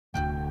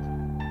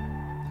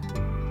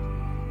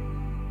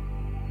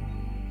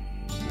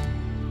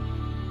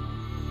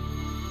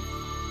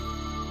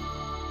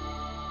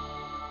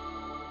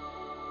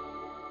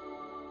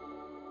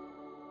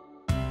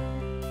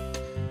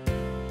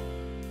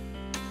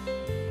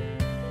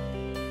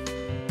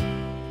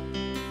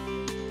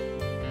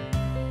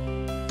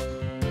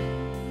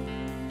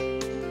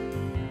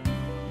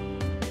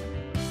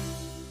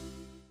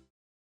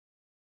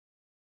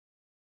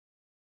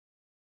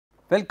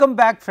Welcome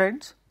back,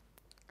 friends.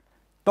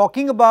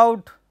 Talking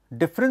about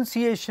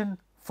differentiation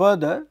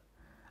further,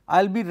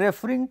 I will be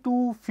referring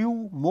to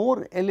few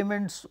more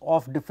elements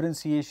of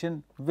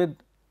differentiation with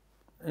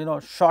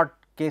short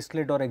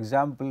caselet or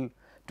example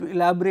to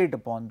elaborate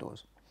upon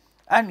those.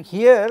 And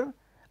here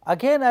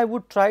again I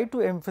would try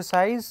to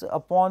emphasize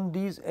upon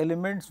these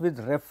elements with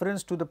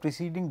reference to the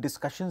preceding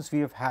discussions we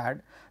have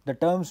had, the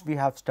terms we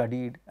have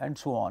studied and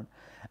so on.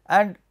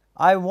 And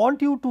I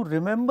want you to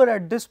remember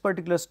at this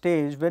particular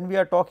stage, when we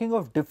are talking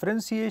of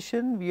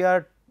differentiation, we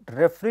are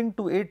referring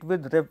to it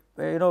with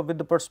with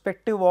the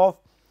perspective of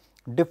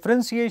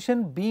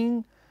differentiation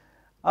being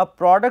a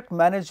product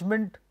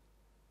management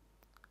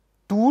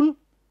tool,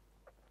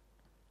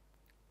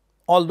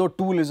 although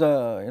tool is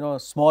a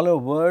smaller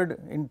word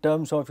in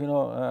terms of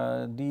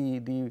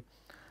the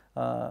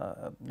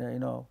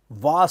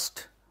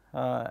vast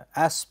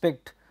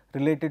aspect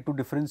related to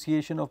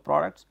differentiation of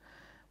products,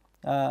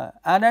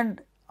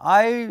 and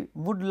I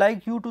would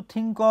like you to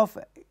think of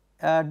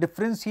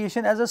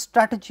differentiation as a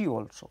strategy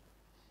also,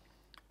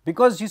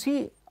 because you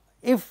see,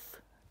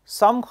 if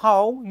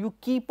somehow you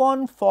keep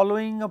on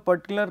following a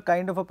particular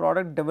kind of a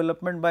product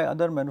development by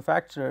other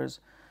manufacturers,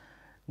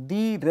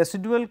 the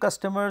residual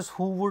customers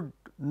who would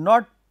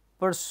not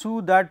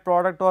pursue that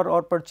product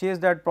or purchase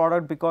that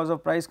product because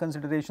of price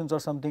considerations or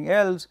something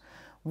else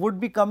would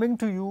be coming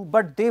to you,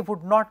 but they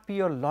would not be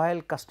your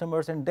loyal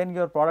customers, and then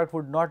your product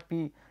would not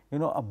be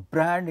a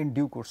brand in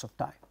due course of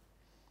time.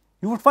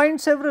 You would find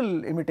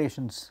several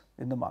imitations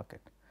in the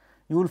market.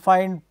 You will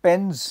find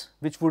pens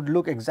which would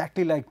look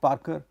exactly like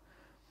Parker.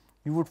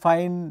 You would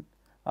find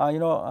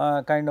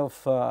kind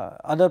of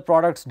other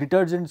products,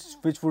 detergents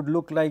which would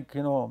look like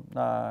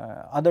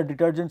other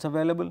detergents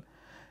available.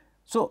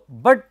 So,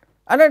 but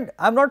and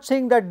I am not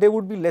saying that they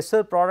would be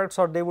lesser products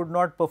or they would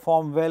not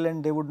perform well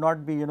and they would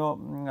not be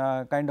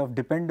kind of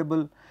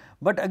dependable,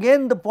 but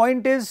again the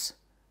point is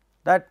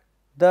that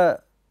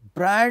the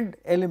brand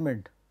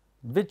element,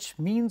 which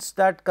means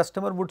that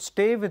customer would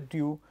stay with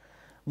you,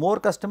 more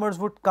customers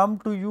would come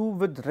to you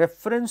with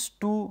reference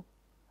to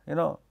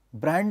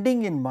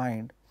branding in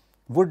mind,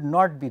 would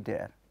not be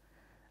there,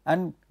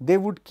 and they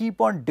would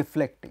keep on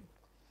deflecting.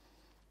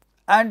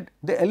 And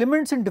the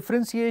elements in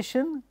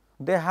differentiation,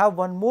 they have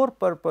one more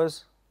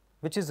purpose,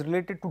 which is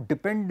related to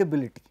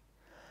dependability.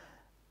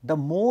 The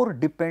more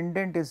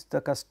dependent is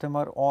the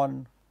customer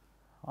on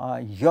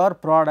your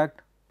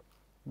product,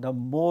 the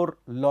more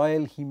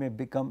loyal he may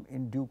become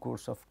in due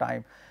course of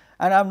time.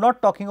 And I am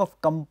not talking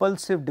of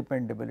compulsive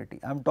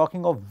dependability, I am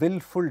talking of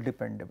willful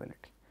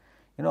dependability.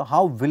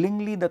 How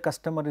willingly the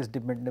customer is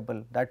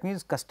dependable, that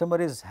means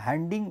customer is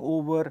handing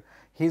over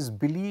his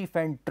belief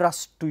and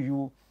trust to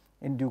you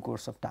in due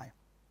course of time.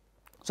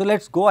 So,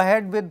 let us go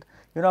ahead with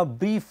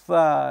brief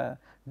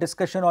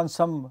discussion on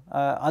some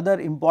other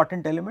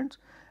important elements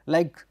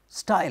like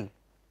style.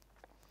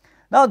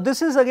 Now,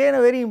 this is again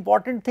a very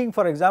important thing.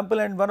 For example,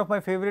 and one of my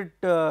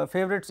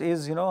favorites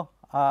is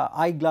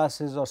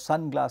eyeglasses or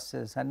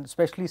sunglasses, and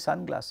especially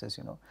sunglasses.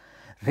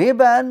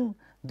 Ray-Ban,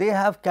 they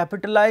have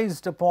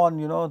capitalized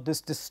upon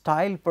this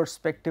style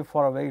perspective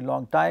for a very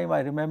long time. I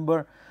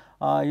remember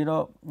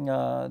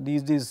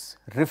these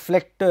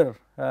reflector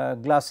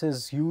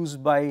glasses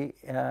used by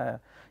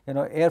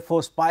Air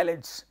Force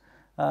pilots.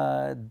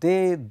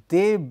 They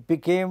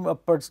became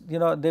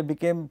they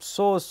became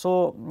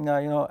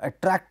so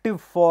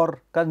attractive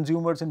for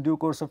consumers in due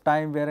course of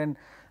time, wherein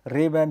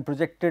Ray-Ban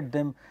projected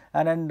them,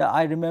 and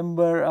I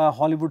remember a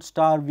Hollywood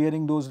star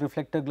wearing those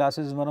reflector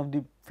glasses in one of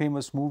the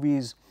famous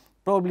movies.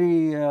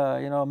 Probably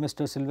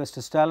Mr.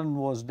 Sylvester Stallone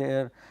was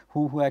there,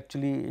 who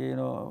actually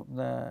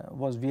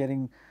was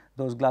wearing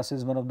those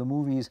glasses in one of the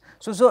movies.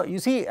 So you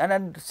see, and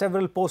then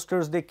several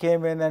posters they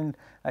came in, and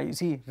you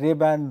see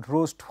Ray-Ban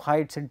rose to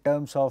heights in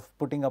terms of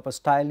putting up a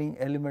styling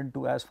element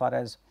to as far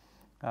as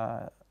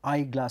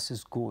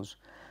eyeglasses goes.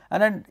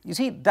 And then you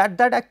see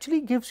that actually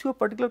gives you a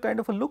particular kind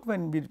of a look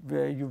when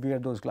you wear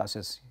those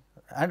glasses,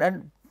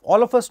 and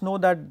all of us know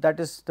that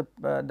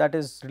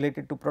is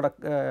related to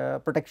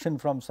protection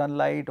from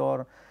sunlight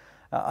or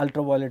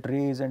ultraviolet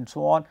rays and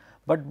so on,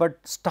 but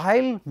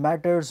style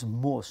matters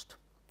most.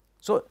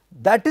 So,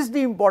 that is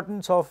the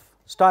importance of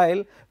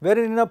style,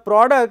 wherein in a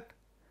product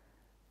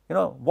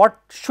what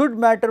should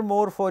matter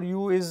more for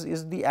you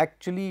is the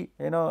actually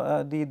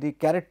the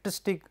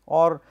characteristic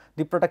or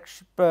the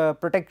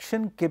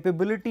protection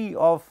capability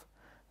of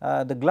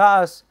the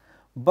glass,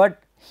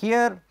 but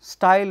here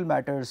style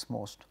matters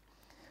most.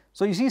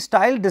 So, you see,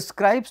 style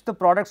describes the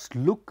product's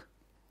look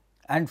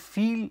and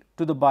feel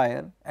to the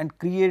buyer and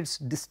creates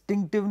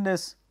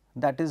distinctiveness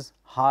that is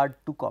hard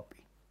to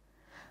copy.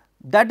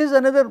 That is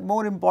another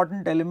more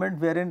important element,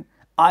 wherein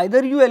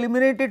either you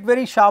eliminate it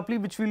very sharply,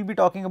 which we will be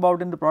talking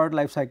about in the product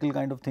life cycle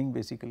kind of thing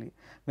basically,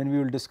 when we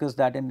will discuss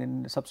that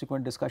in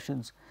subsequent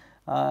discussions,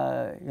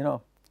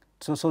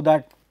 so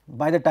that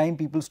by the time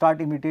people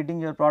start imitating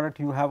your product,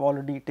 you have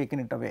already taken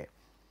it away.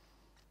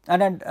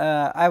 And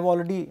I have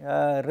already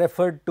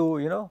referred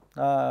to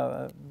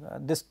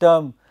this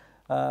term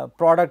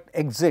product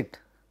exit,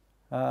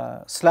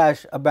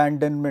 slash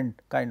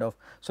abandonment kind of.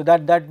 So,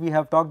 that we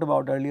have talked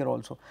about earlier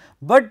also.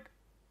 But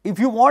if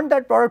you want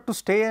that product to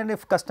stay, and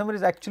if customer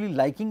is actually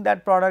liking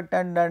that product,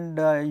 and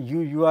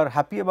you are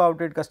happy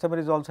about it, customer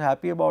is also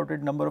happy about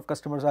it, number of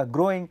customers are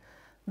growing,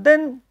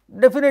 then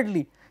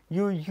definitely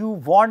you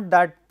want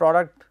that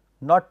product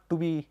not to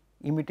be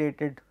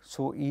imitated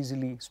so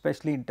easily,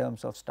 especially in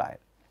terms of style.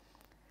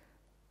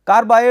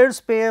 Car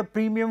buyers pay a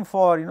premium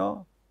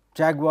for,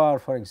 Jaguar,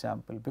 for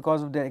example,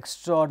 because of their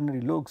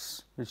extraordinary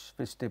looks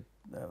which they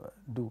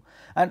do.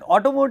 And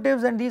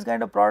automotives and these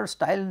kind of products,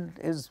 style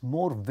is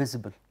more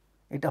visible.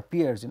 It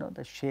appears,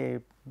 the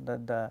shape,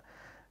 the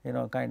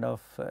kind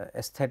of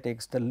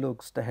aesthetics, the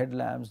looks, the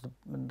headlamps,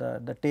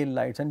 the tail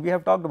lights, and we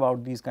have talked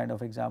about these kind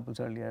of examples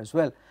earlier as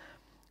well.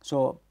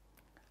 So,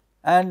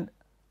 and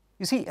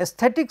you see,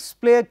 aesthetics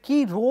play a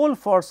key role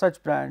for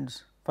such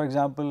brands. For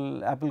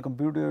example, Apple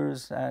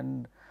computers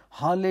and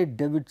Harley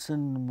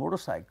Davidson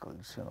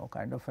motorcycles,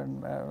 kind of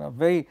a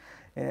very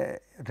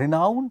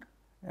renowned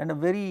and a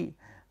very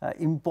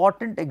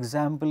important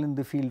example in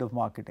the field of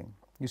marketing.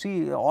 You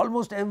see,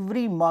 almost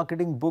every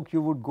marketing book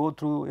you would go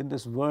through in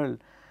this world,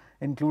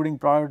 including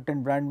product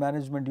and brand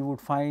management, you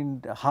would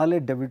find Harley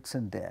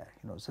Davidson there.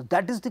 So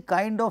that is the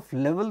kind of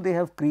level they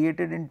have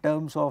created in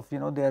terms of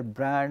their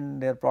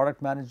brand, their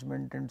product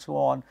management, and so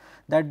on,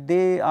 that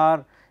they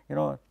are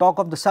talk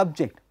of the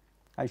subject,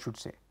 I should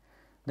say.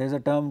 There is a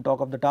term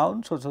talk of the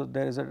town, so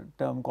there is a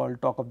term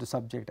called talk of the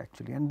subject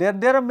actually, and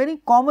there are many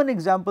common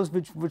examples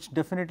which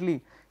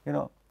definitely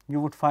you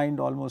would find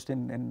almost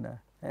in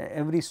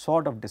every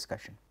sort of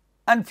discussion.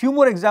 And few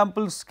more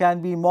examples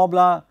can be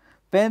Montblanc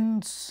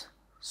pens,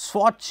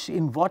 Swatch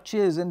in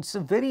watches, and it's a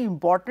very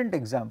important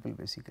example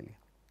basically.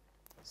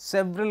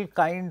 Several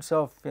kinds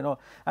of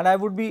and I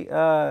would be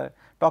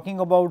talking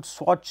about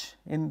Swatch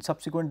in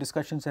subsequent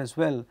discussions as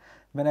well,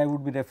 when I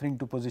would be referring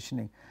to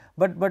positioning.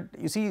 But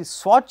you see,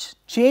 Swatch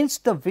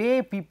changed the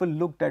way people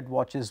looked at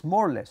watches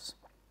more or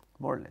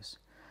less.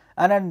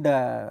 And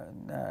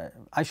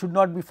I should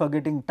not be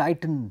forgetting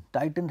Titan.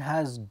 Titan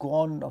has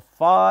gone a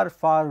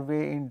far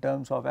way in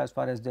terms of as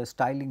far as their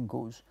styling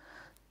goes.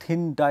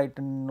 Thin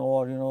Titan,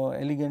 or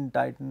elegant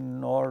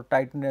Titan, or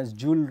Titan as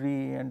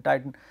jewelry, and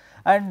Titan.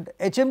 And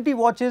HMT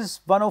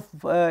watches, one of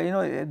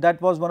that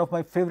was one of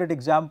my favorite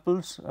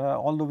examples,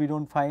 although we do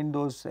not find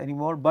those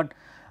anymore. But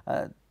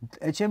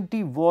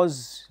HMT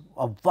was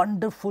a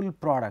wonderful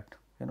product,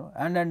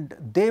 and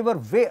they were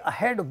way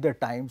ahead of their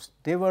times.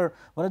 They were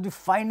one of the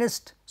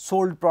finest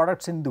sold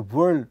products in the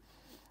world.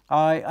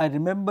 I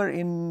remember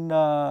in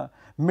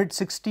mid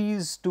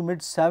 60s to mid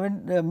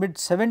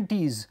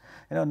 70s,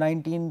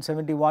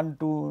 1971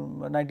 to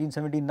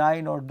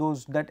 1979, or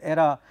that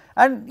era,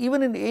 and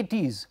even in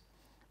 80s,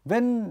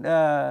 when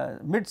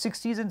mid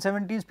 60s and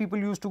 70s people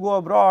used to go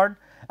abroad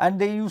and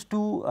they used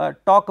to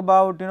talk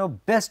about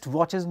best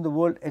watches in the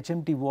world,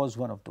 HMT was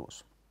one of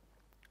those.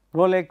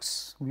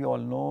 Rolex we all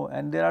know,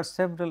 and there are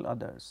several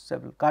others,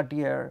 several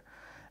Cartier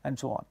and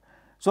so on.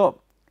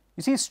 So,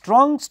 you see,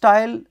 strong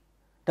style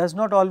does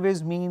not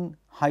always mean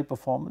high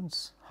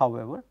performance.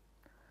 However,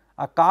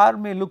 a car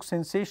may look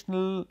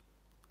sensational,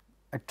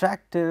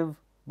 attractive,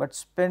 but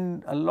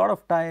spend a lot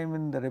of time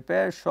in the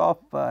repair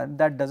shop, and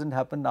that does not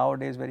happen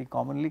nowadays very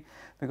commonly,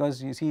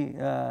 because you see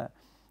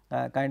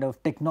kind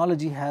of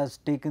technology has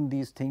taken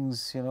these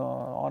things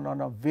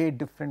on a way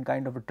different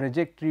kind of a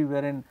trajectory,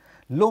 wherein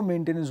low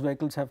maintenance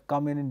vehicles have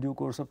come in due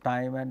course of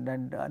time,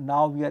 and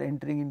now we are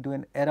entering into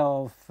an era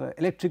of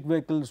electric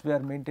vehicles where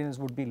maintenance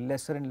would be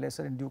lesser and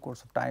lesser in due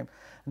course of time.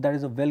 And that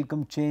is a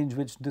welcome change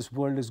which this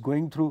world is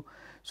going through.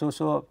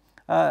 So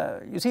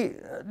you see,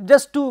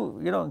 just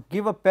to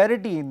give a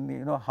parity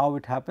in how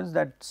it happens,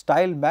 that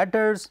style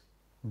matters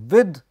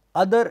with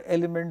other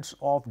elements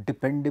of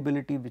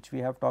dependability which we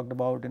have talked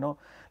about,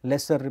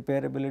 lesser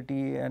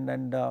repairability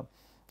and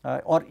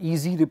or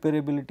easy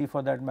repairability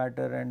for that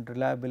matter, and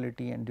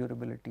reliability and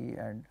durability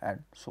and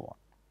so on.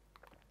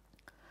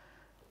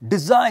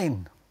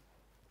 Design.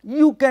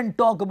 You can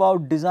talk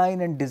about design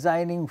and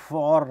designing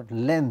for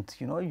length,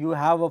 you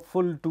have a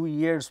full 2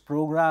 years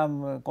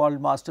program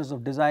called Masters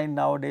of Design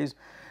nowadays.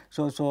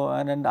 So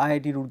and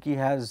IIT Roorkee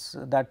has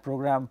that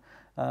program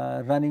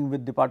running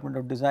with Department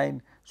of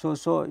Design.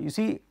 So you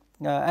see,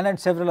 and then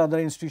several other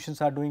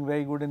institutions are doing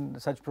very good in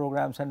such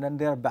programs, and then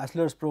there are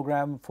bachelor's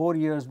program, 4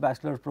 years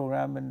bachelor's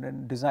program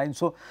in design.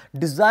 So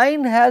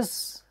design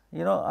has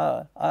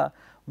a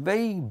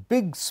very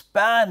big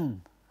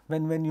span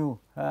when you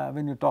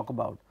talk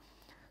about.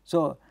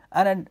 So,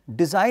 and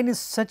design is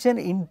such an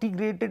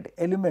integrated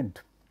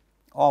element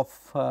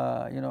of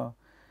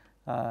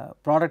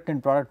product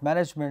and product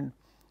management.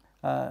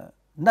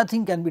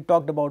 Nothing can be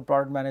talked about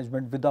product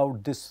management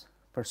without this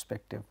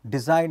perspective,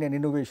 design and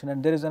innovation.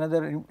 And there is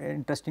another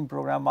interesting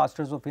program,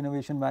 Masters of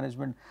Innovation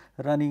Management,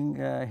 running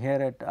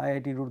here at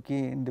IIT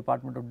Roorkee in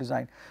Department of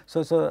Design.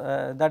 So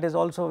that is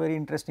also a very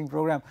interesting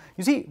program.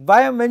 You see,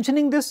 why I am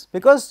mentioning this?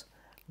 Because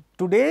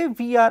today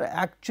we are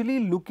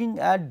actually looking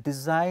at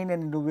design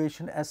and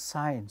innovation as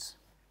science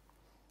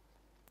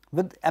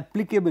with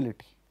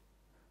applicability,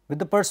 with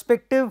the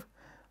perspective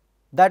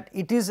that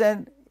it is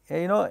an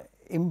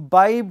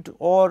imbibed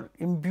or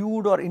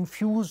imbued or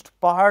infused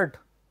part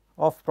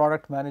of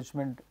product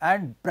management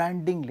and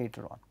branding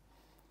later on.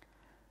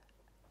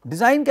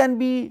 Design can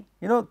be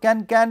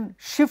can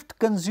shift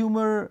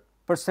consumer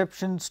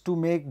perceptions to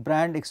make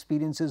brand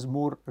experiences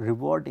more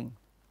rewarding.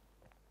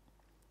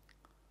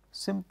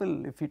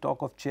 Simple, if we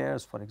talk of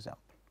chairs for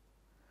example.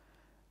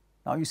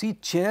 Now you see,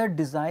 chair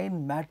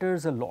design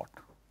matters a lot,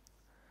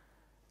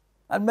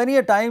 and many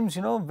a times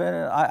when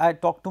I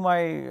talk to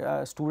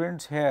my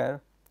students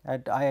here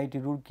at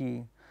IIT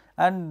Roorkee,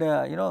 and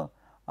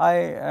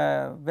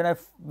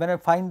when I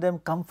find them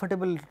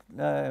comfortable,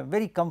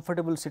 very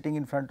comfortable sitting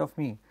in front of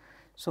me.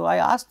 So I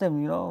ask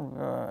them, you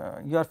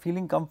are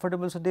feeling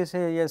comfortable? So they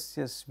say,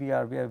 yes, we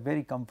are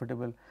very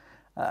comfortable.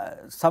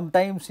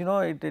 Sometimes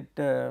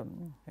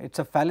it's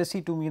a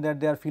fallacy to me that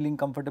they are feeling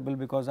comfortable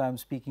because I am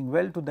speaking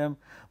well to them,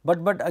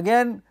 but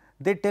again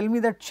they tell me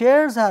that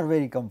chairs are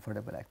very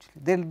comfortable actually.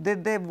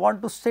 They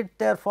want to sit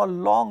there for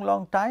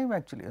long time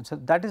actually, and so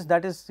that is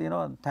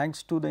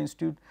thanks to the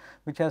institute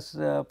which has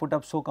put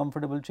up so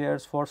comfortable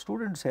chairs for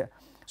students here.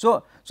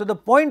 So the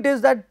point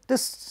is that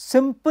this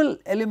simple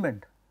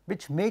element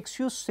which makes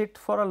you sit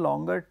for a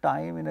longer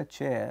time in a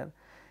chair,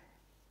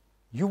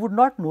 you would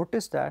not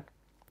notice that,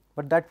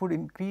 but that would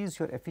increase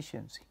your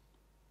efficiency.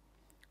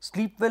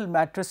 Sleepwell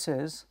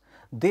mattresses,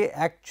 they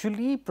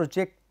actually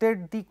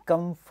projected the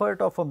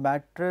comfort of a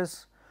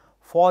mattress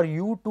for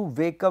you to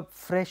wake up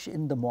fresh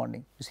in the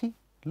morning. You see,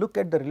 look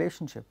at the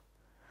relationship,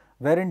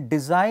 wherein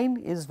design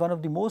is one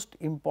of the most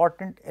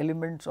important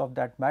elements of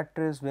that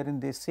mattress,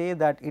 wherein they say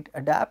that it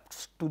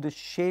adapts to the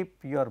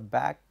shape your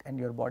back and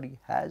your body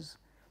has.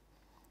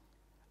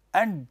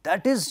 And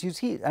that is, you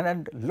see,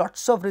 and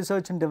lots of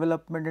research and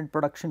development and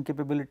production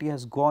capability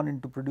has gone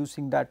into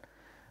producing that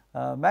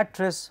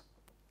mattress,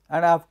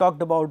 and I have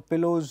talked about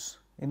pillows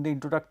in the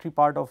introductory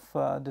part of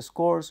this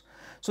course.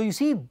 So you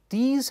see,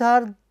 these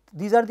are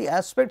the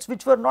aspects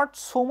which were not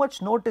so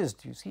much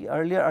noticed. You see,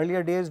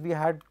 earlier days we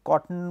had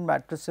cotton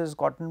mattresses,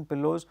 cotton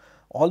pillows,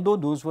 although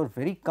those were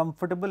very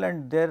comfortable,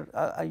 and there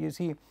you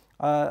see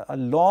a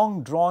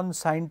long drawn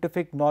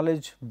scientific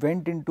knowledge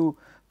went into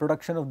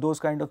production of those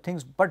kind of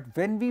things. But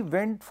when we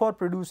went for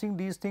producing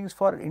these things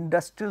for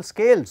industrial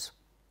scales,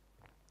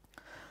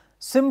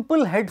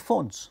 simple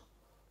headphones,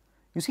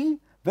 you see,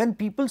 when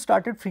people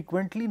started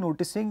frequently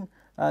noticing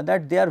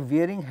that they are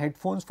wearing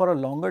headphones for a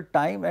longer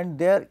time and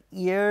their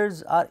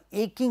ears are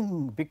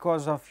aching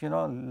because of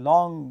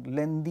long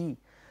lengthy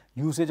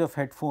usage of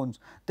headphones,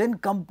 then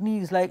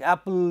companies like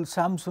Apple,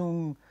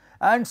 Samsung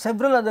and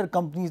several other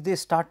companies, they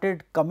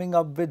started coming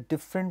up with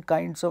different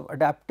kinds of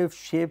adaptive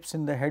shapes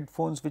in the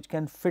headphones which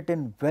can fit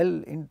in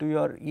well into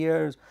your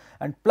ears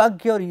and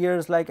plug your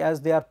ears like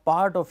as they are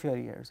part of your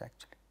ears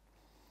actually.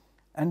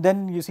 And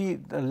then you see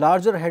the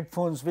larger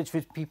headphones which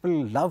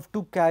people love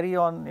to carry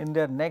on in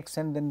their necks,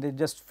 and then they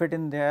just fit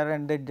in there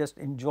and they just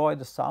enjoy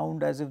the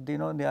sound as if they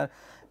are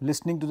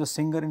listening to the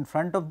singer in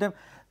front of them.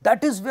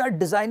 That is where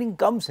designing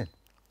comes in.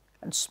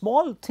 And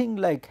small thing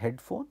like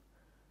headphone,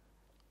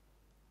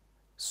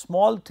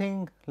 small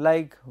thing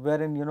like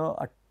wherein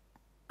a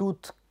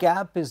tooth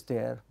cap is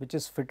there which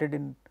is fitted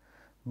in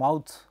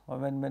mouth, or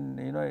when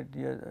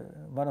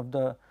one of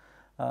the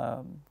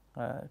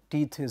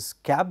teeth is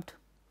capped.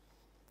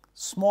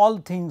 Small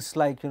things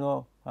like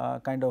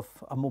kind of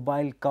a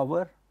mobile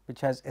cover which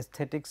has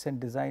aesthetics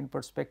and design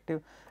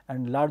perspective,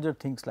 and larger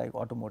things like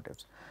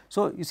automotives.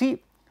 So you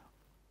see,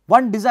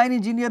 one design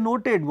engineer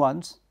noted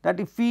once that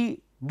if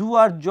we do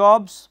our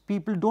jobs,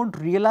 people don't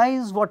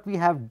realize what we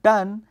have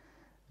done,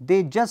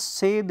 they just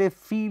say they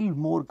feel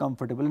more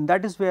comfortable, and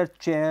that is where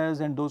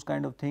chairs and those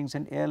kind of things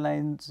and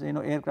airlines,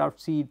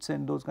 aircraft seats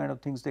and those kind of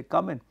things, they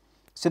come in.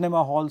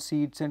 Cinema hall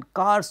seats and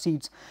car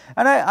seats.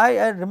 And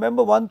I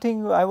remember one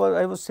thing, I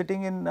was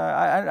sitting in,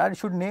 I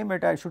should name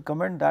it, I should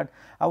comment that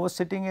I was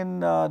sitting in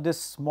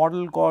this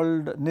model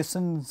called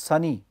Nissan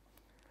Sunny.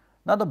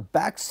 Now the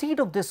back seat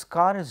of this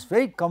car is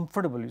very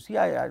comfortable, you see,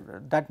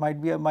 that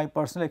might be my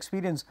personal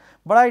experience,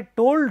 but I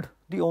told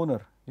the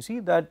owner, you see,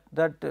 that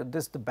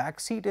the back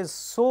seat is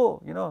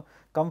so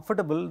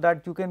comfortable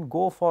that you can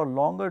go for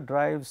longer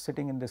drives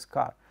sitting in this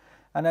car.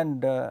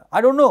 And I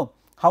don't know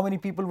how many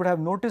people would have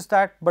noticed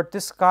that, but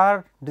this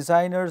car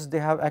designers, they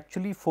have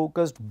actually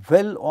focused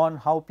well on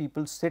how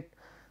people sit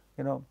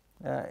in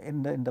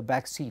the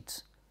back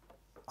seats.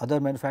 Other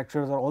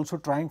manufacturers are also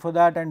trying for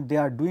that, and they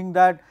are doing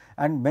that,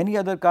 and many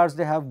other cars,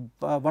 they have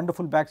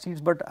wonderful back seats,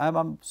 but I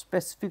am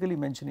specifically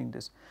mentioning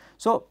this.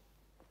 So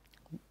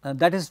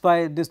that is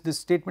why this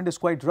statement is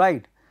quite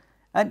right.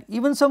 And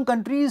even some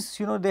countries,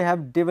 they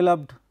have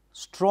developed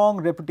strong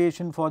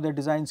reputation for their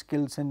design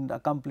skills and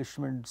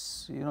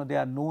accomplishments, they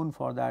are known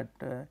for that.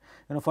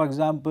 For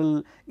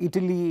example,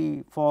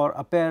 Italy for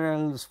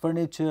apparels,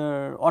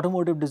 furniture,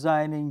 automotive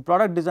designing,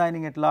 product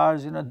designing at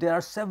large, there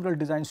are several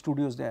design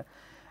studios there.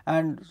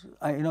 And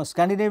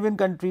Scandinavian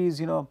countries,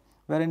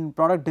 wherein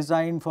product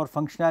design for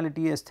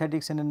functionality,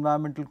 aesthetics and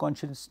environmental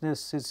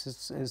consciousness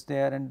is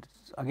there, and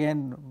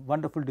again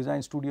wonderful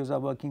design studios are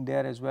working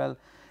there as well.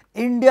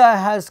 India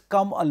has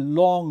come a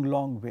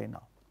long way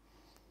now,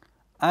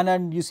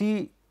 and you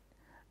see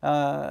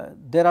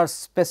there are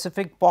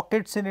specific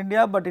pockets in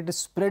India, but it is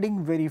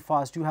spreading very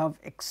fast. You have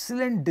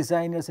excellent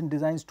designers and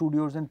design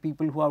studios and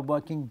people who are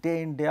working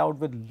day in day out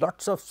with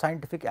lots of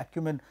scientific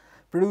acumen,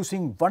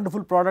 producing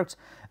wonderful products,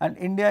 and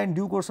India in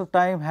due course of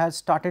time has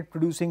started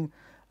producing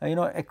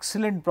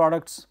excellent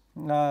products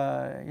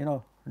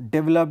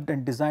developed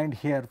and designed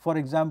here. For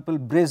example,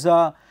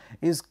 Brezza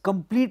is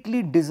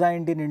completely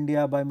designed in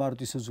India by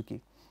Maruti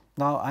Suzuki.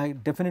 Now, I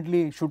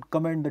definitely should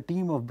commend the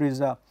team of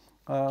Brezza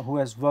who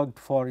has worked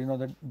for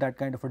that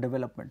kind of a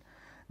development.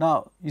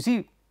 Now, you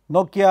see,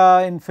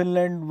 Nokia in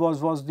Finland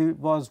was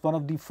one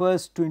of the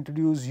first to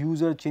introduce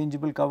user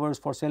changeable covers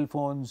for cell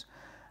phones,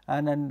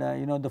 and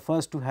the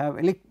first to have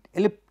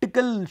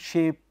elliptical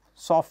shape,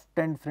 soft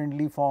and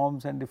friendly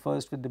forms, and the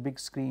first with the big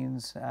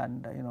screens,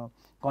 and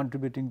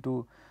contributing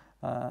to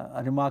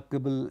a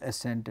remarkable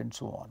ascent and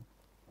so on.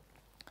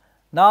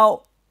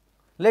 Now,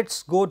 let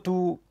us go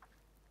to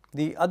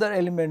the other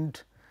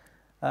element,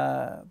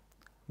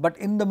 but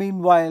in the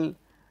meanwhile,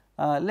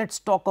 let us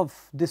talk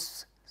of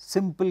this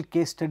simple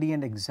case study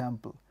and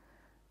example.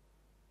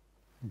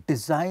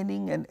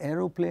 Designing an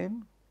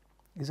aeroplane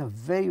is a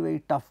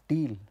very tough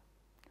deal,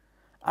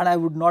 and I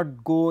would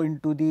not go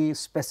into the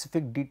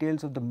specific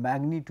details of the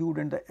magnitude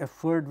and the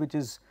effort which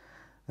is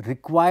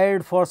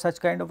required for such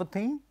kind of a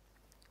thing,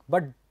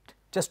 but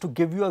just to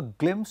give you a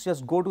glimpse,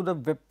 just go to the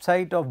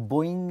website of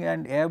Boeing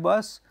and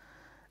Airbus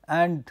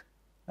and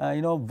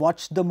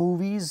watch the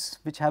movies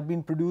which have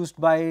been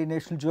produced by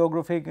National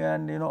Geographic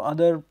and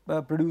other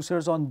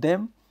producers on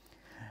them.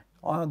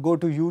 Go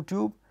to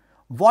YouTube,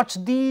 watch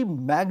the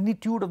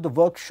magnitude of the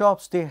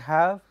workshops they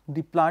have,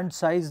 the plant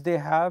size they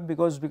have,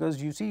 because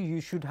you see,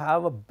 you should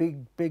have a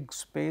big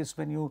space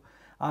when you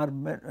are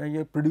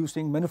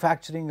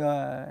manufacturing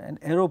an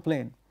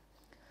aeroplane.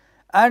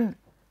 And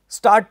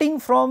starting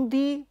from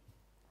the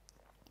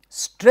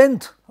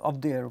strength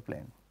of the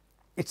aeroplane,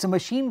 it is a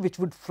machine which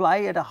would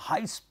fly at a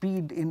high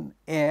speed in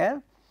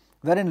air,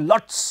 wherein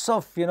lots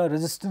of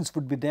resistance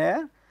would be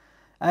there,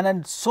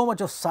 and so much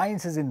of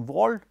science is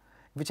involved,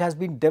 which has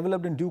been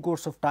developed in due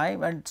course of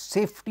time, and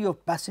safety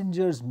of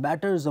passengers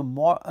matters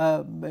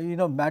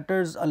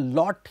matters a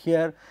lot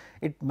here.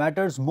 It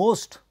matters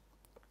most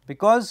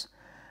because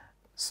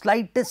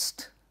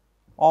slightest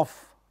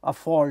of a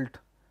fault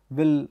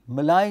will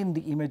malign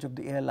the image of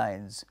the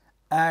airlines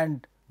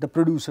and the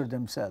producer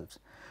themselves.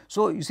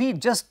 So, you see,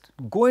 just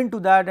go into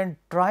that and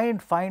try and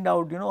find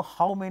out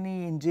how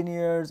many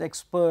engineers,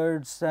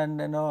 experts,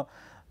 and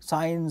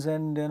science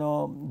and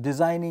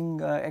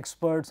designing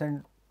experts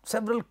and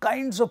several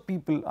kinds of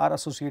people are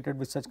associated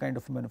with such kind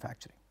of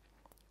manufacturing.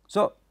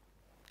 So,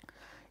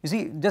 you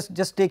see,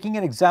 just taking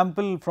an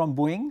example from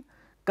Boeing,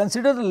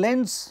 consider the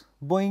lengths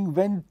Boeing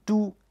went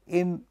to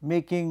in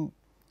making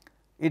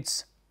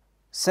its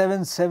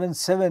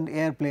 777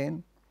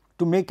 airplane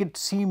to make it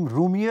seem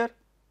roomier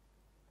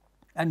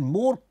and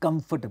more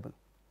comfortable.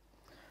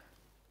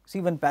 See,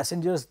 when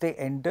passengers they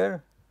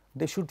enter,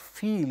 they should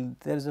feel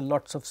there is a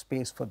lots of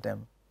space for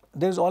them.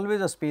 There is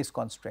always a space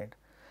constraint,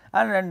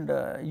 and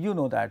you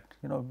know that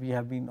we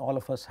have been, all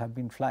of us have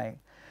been flying.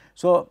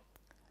 So,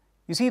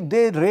 you see,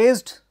 they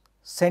raised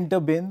center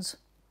bins,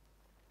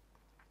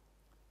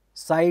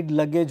 side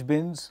luggage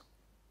bins,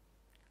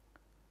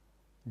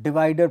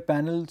 divider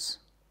panels,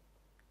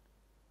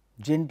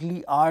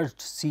 gently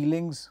arched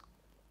ceilings,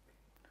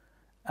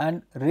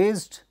 and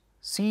raised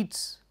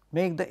seats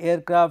make the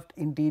aircraft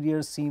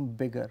interior seem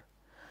bigger.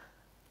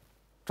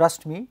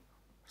 Trust me,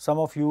 some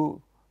of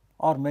you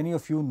or many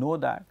of you know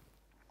that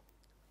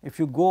if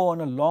you go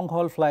on a long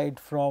haul flight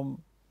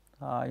from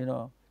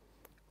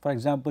for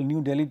example,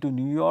 New Delhi to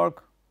New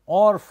York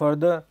or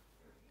further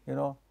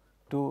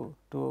to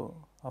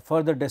a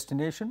further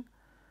destination,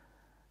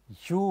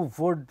 you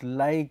would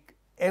like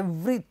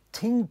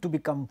everything to be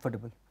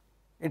comfortable.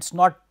 It is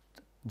not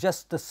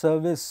just the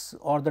service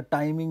or the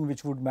timing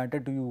which would matter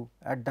to you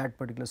at that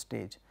particular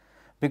stage,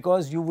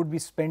 because you would be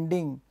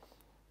spending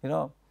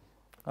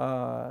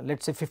let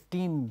us say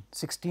 15,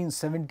 16,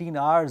 17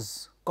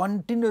 hours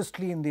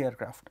continuously in the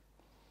aircraft.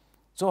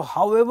 So,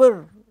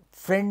 however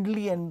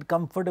friendly and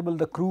comfortable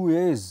the crew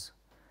is,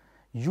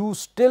 you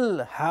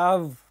still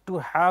have to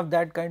have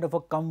that kind of a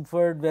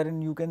comfort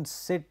wherein you can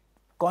sit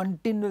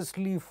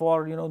continuously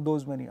for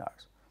those many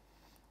hours,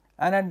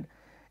 and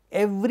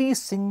every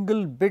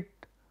single bit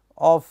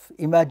of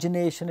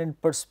imagination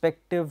and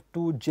perspective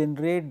to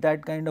generate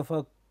that kind of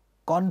a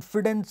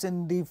confidence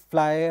in the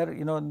flyer,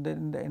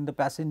 in the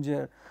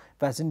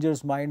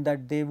passenger's mind,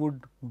 that they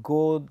would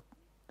go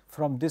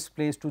from this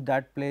place to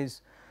that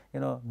place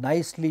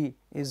nicely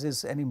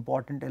is an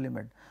important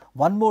element.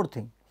 One more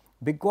thing,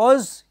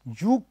 because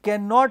you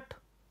cannot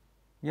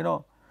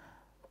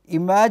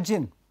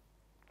imagine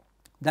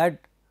that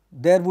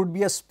there would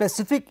be a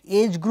specific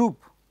age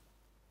group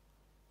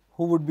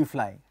who would be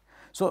flying.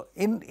 So,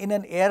 in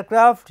an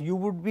aircraft you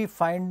would be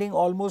finding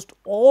almost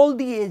all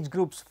the age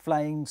groups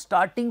flying,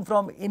 starting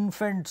from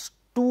infants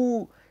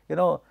to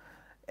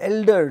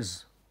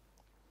elders,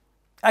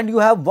 and you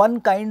have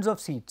one kinds of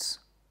seats.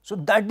 So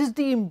that is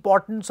the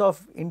importance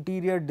of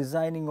interior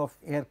designing of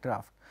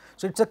aircraft.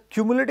 So it's a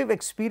cumulative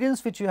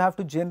experience which you have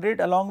to generate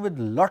along with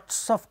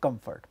lots of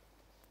comfort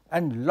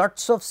and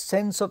lots of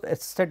sense of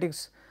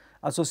aesthetics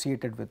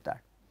associated with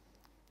that.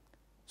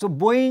 So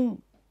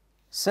Boeing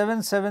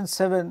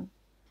 777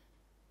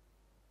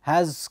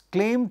 has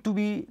claimed to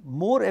be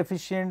more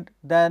efficient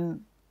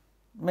than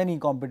many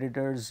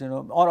competitors,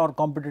 or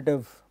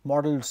competitive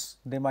models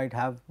they might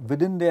have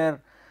within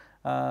their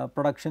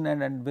production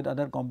and with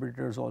other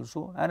competitors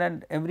also,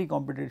 and every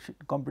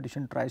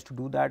competition tries to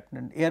do that,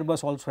 and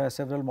Airbus also has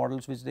several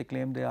models which they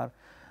claim they are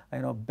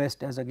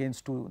best as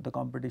against to the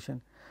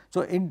competition.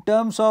 So in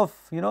terms of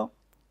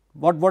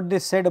what they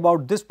said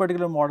about this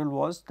particular model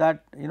was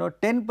that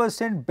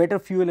 10% better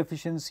fuel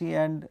efficiency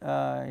and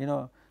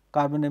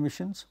carbon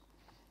emissions,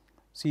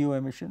 CO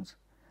emissions,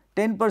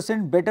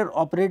 10% better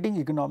operating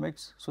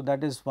economics. So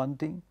that is one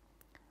thing.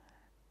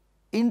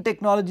 In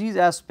technologies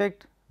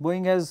aspect,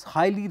 Boeing has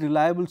highly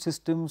reliable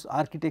systems,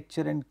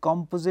 architecture and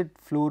composite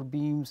floor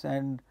beams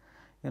and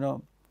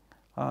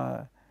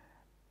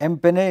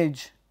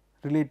empennage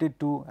related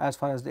to as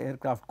far as the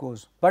aircraft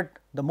goes. But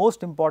the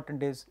most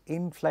important is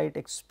in-flight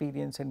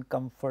experience and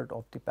comfort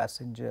of the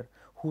passenger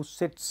who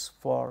sits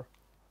for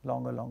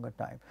longer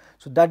time.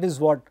 So that is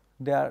what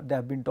they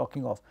have been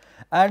talking of,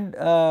 and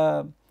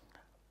I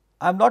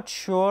am not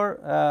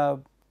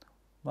sure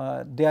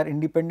they are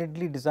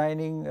independently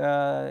designing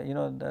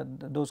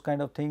those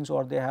kind of things,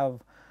 or they have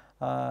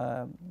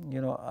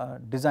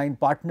design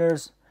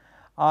partners.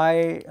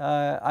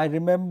 I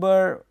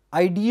remember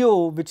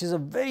IDEO, which is a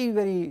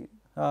very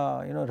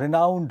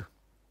renowned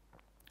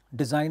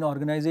design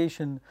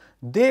organization.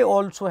 They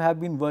also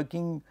have been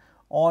working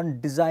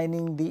on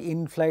designing the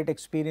in-flight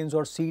experience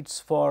or seats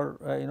for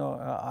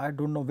I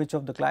do not know which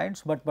of the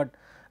clients, but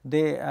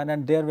they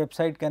and their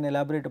website can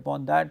elaborate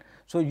upon that.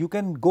 So you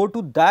can go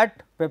to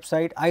that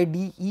website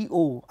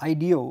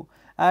IDEO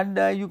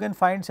and you can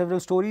find several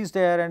stories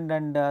there,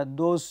 and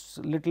those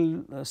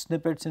little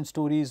snippets and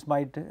stories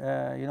might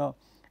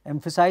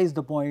emphasize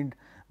the point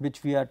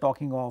which we are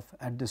talking of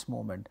at this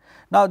moment.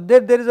 Now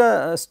there is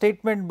a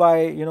statement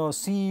by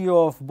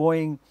CEO of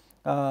Boeing,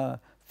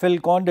 Phil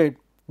Condit,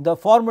 the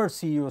former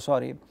CEO,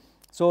 sorry.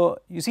 So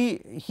you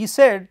see, he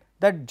said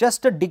that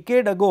just a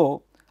decade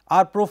ago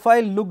our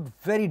profile looked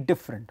very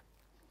different,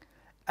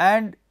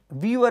 and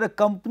we were a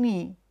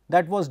company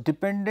that was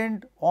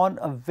dependent on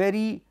a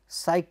very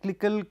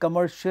cyclical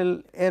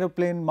commercial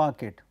aeroplane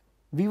market.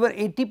 We were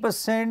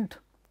 80%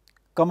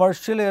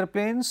 commercial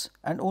airplanes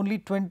and only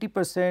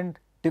 20%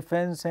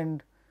 defense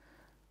and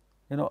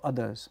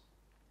others,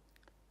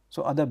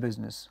 so other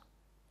business.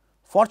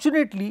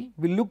 Fortunately,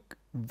 we look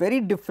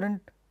very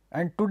different,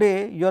 and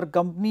today your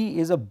company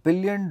is $1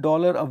 billion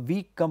a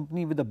week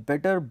company with a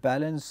better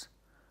balanced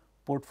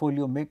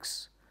portfolio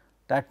mix.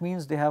 That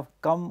means they have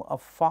come a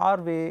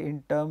far way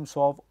in terms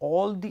of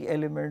all the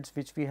elements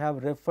which we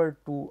have referred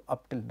to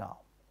up till now.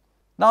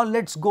 Now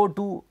let us go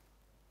to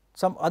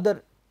some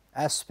other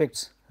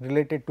aspects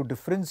related to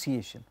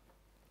differentiation.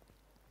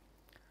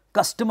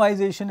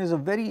 Customization is a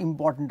very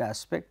important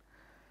aspect.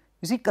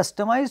 You see,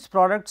 customized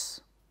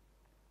products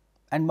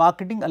and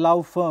marketing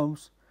allow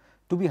firms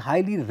to be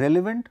highly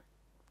relevant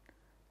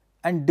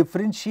and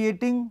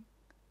differentiating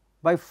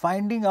by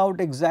finding out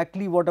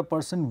exactly what a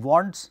person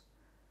wants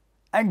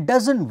and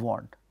does not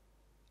want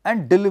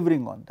and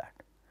delivering on that.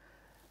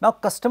 Now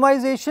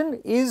customization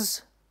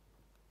is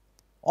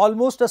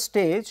almost a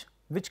stage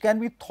which can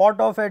be thought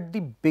of at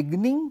the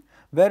beginning,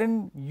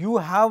 wherein you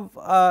have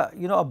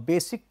a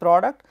basic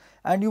product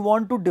and you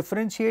want to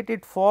differentiate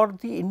it for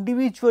the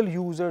individual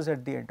users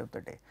at the end of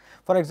the day.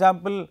 For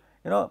example,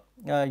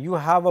 you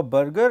have a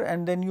burger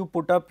and then you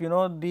put up the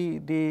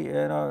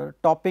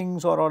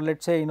toppings or let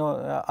us say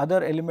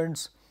other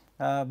elements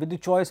with the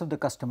choice of the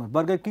customer.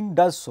 Burger King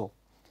does so,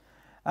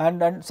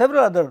 and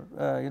several other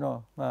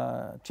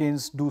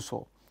chains do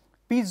so.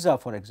 Pizza,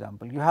 for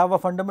example, you have a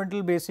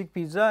fundamental basic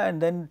pizza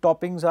and then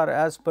toppings are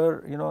as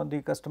per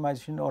the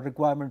customization or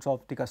requirements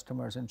of the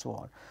customers and so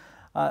on.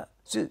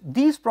 So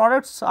these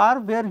products are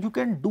where you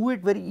can do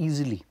it very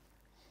easily.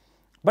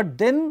 But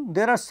then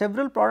there are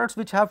several products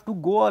which have to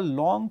go a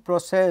long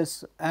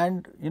process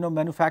and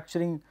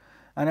manufacturing,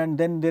 and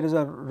then there is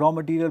a raw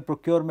material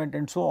procurement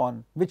and so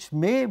on, which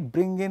may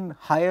bring in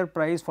higher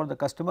price for the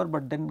customer,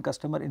 but then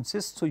customer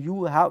insists. So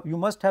you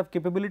must have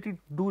capability to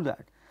do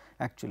that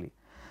actually.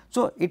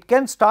 So it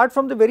can start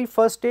from the very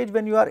first stage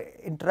when you are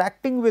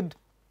interacting with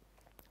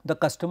the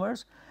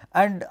customers,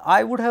 and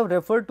I would have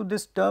referred to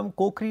this term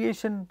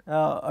co-creation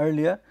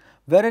earlier,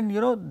 wherein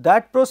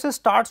that process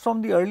starts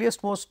from the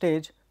earliest most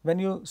stage when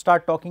you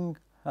start talking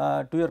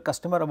to your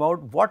customer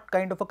about what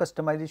kind of a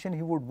customization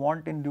he would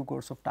want in due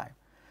course of time,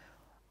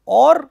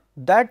 or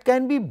that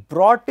can be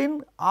brought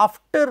in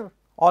after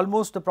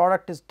almost the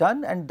product is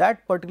done, and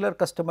that particular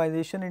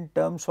customization in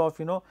terms of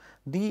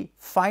the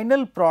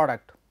final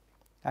product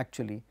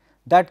actually,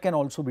 that can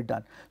also be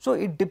done. So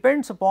it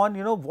depends upon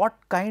what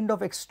kind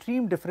of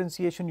extreme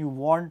differentiation you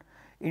want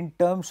in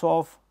terms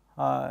of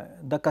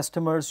the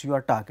customers you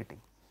are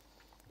targeting.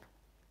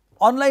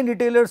 Online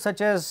retailers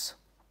such as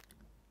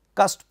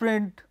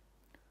Custprint,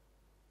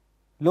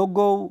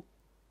 Logo,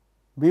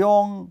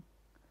 Beyond,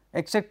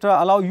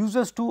 etc. allow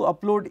users to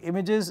upload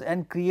images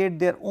and create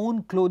their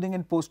own clothing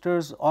and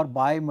posters or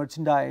buy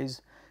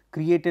merchandise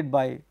created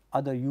by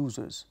other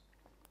users.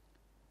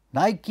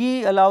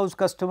 Nike allows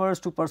customers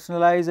to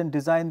personalize and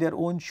design their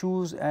own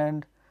shoes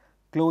and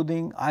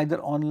clothing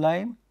either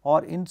online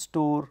or in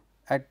store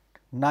at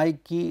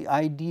Nike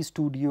ID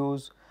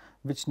Studios,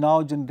 which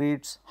now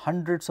generates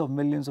hundreds of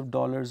millions of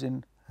dollars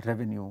in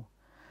revenue.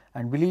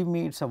 And believe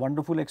me, it is a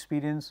wonderful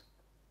experience.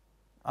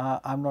 I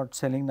am not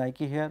selling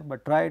Nike here,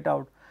 but try it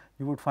out.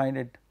 You would find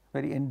it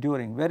very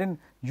enduring, wherein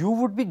you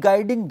would be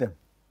guiding them.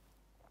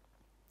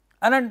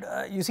 And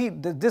you see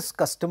this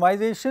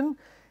customization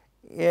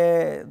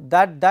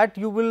that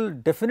you will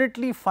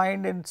definitely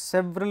find in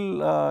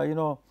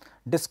several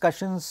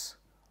discussions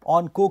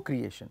on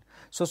co-creation.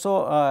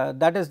 So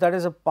that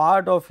is a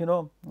part of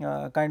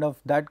kind of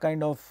that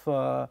kind of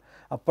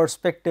a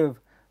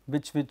perspective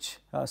which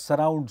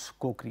surrounds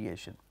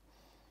co-creation.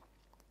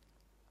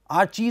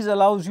 Archie's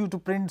allows you to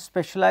print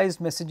specialized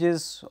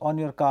messages on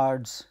your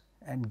cards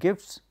and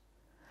gifts.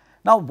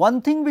 Now,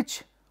 one thing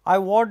which I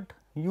want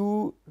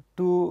you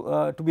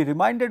to be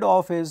reminded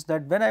of is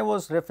that when I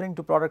was referring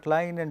to product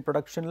line and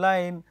production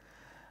line,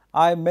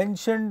 I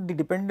mentioned the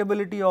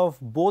dependability of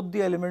both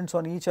the elements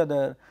on each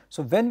other.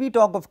 So, when we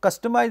talk of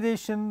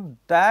customization,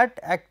 that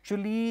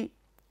actually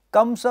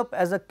comes up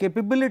as a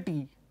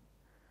capability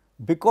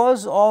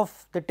because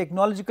of the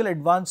technological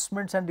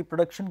advancements and the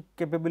production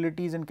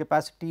capabilities and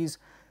capacities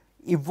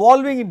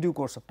evolving in due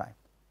course of time.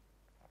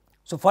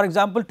 So, for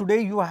example,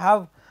 today you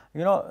have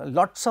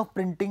lots of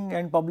printing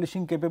and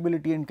publishing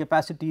capability and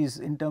capacities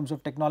in terms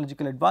of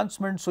technological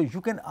advancement. So,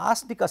 you can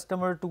ask the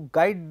customer to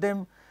guide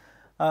them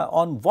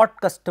on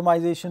what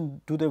customization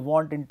do they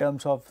want in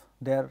terms of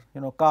their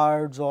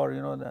cards or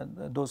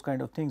those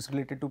kind of things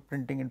related to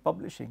printing and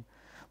publishing.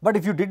 But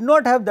if you did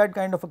not have that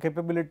kind of a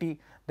capability,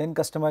 then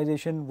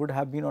customization would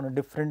have been on a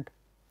different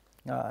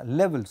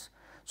levels.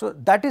 So,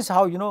 that is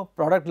how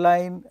product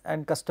line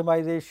and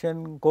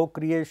customization,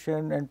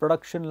 co-creation and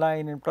production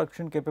line and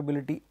production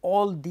capability,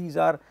 all these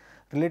are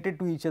related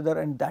to each other,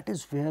 and that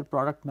is where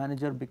product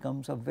manager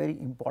becomes a very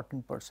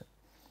important person.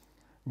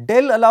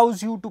 Dell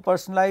allows you to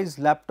personalize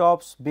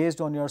laptops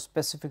based on your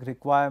specific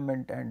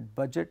requirement and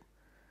budget.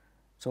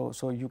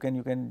 So you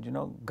can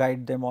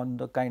guide them on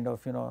the kind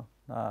of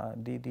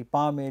the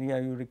palm area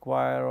you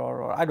require,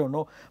 or I do not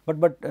know,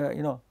 but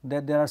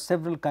there are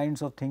several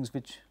kinds of things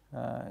which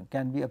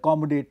can be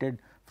accommodated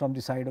from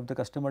the side of the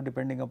customer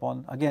depending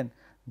upon again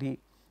the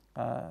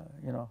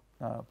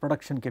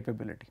production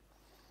capability.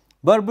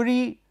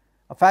 Burberry,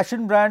 a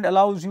fashion brand,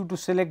 allows you to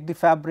select the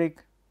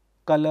fabric,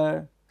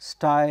 color,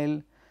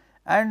 style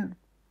and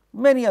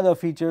many other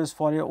features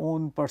for your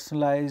own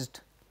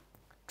personalized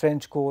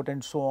trench coat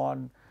and so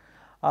on.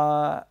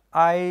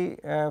 I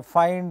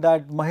find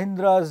that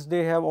Mahindra's,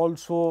 they have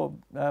also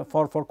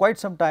for quite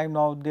some time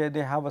now,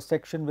 they have a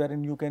section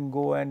wherein you can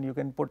go and you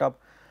can put up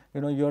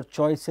your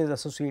choices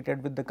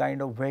associated with the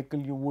kind of vehicle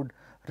you would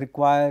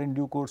require in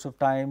due course of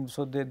time.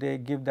 So, they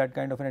give that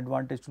kind of an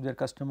advantage to their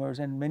customers,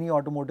 and many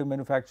automotive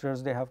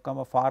manufacturers, they have come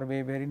a far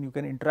way wherein you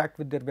can interact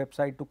with their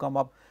website to come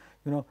up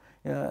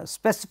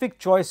specific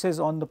choices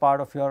on the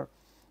part of your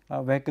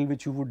vehicle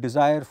which you would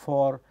desire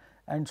for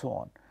and so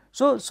on.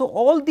 So,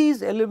 all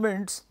these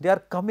elements, they are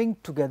coming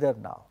together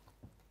now.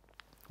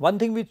 One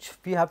thing which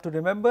we have to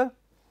remember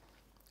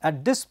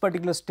at this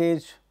particular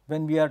stage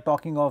when we are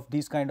talking of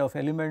these kind of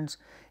elements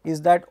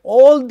is that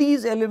all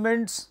these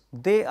elements,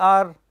 they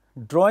are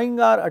drawing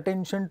our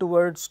attention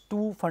towards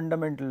two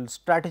fundamentals: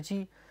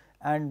 strategy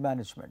and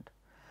management.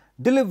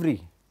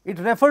 Delivery, it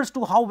refers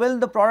to how well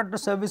the product or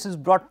service is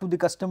brought to the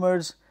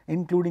customers,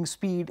 including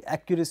speed,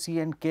 accuracy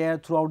and care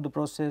throughout the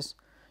process.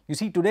 You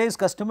see, today's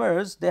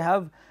customers, they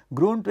have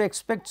grown to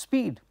expect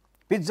speed.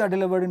 Pizza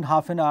delivered in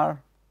half an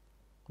hour,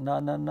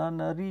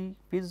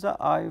 pizza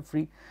eye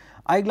free.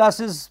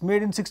 Eyeglasses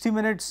made in 60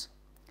 minutes,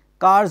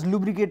 cars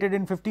lubricated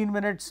in 15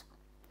 minutes.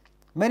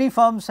 Many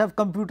firms have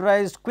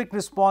computerized quick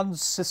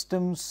response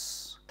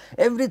systems.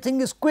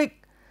 Everything is quick,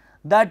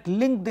 that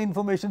link the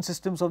information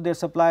systems of their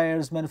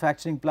suppliers,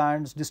 manufacturing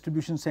plants,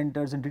 distribution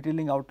centers and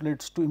retailing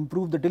outlets to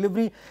improve the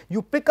delivery.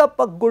 You pick up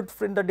a good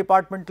in the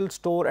departmental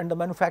store and the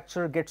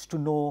manufacturer gets to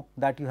know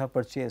that you have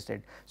purchased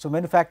it. So,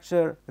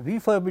 manufacturer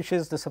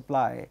refurbishes the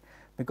supply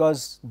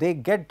because they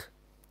get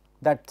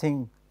that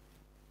thing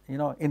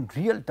in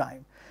real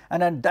time,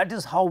 and that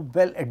is how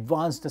well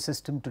advanced the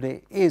system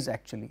today is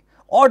actually.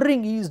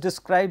 Ordering ease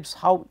describes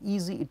how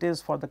easy it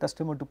is for the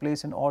customer to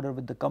place an order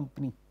with the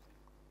company.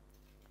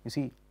 You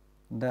see,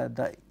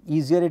 the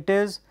easier it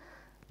is,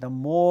 the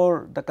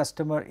more the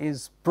customer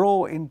is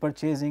pro in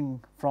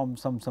purchasing from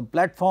some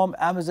platform.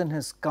 Amazon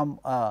has come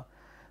a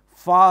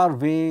far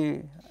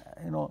way,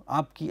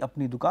 aapki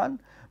apni dukaan.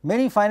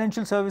 Many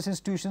financial service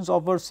institutions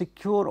offer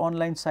secure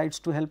online sites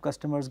to help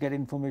customers get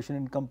information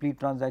and complete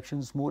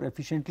transactions more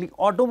efficiently.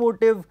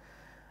 Automotive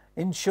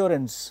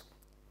insurance,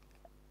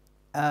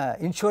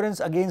 insurance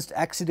against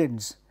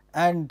accidents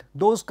and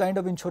those kind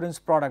of insurance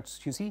products.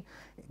 You see,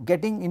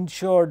 getting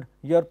insured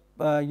your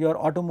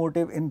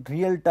automotive in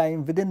real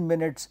time within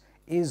minutes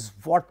is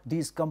what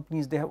these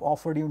companies they have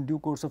offered you in due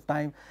course of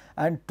time,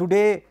 and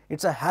today it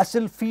is a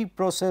hassle free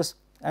process,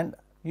 and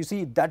you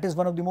see that is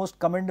one of the most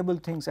commendable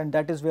things, and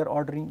that is where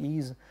ordering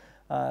ease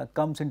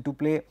comes into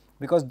play,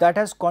 because that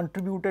has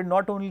contributed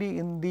not only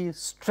in the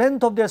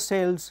strength of their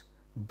sales,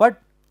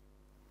 but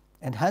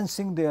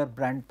enhancing their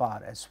brand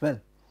power as well.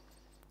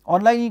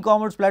 Online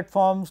e-commerce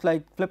platforms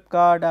like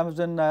Flipkart,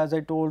 Amazon, as I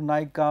told,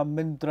 Nykaa,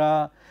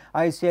 Myntra,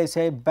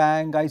 ICICI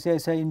Bank,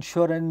 ICICI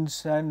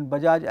Insurance and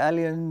Bajaj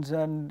Allianz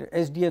and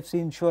HDFC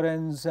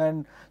Insurance,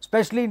 and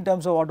especially in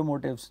terms of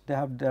automotives, they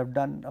have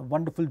done a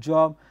wonderful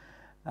job.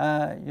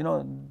 You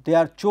know, they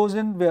are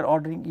chosen where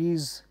ordering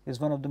ease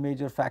is one of the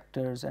major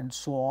factors and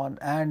so on.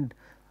 And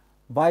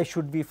why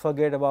should we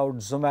forget about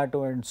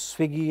Zomato and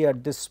Swiggy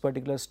at this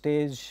particular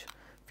stage?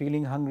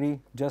 Feeling hungry,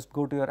 just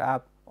go to your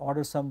app,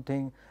 order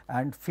something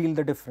and feel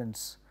the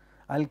difference.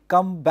 I will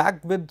come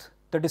back with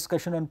the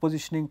discussion on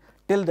positioning.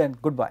 Till then,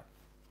 goodbye.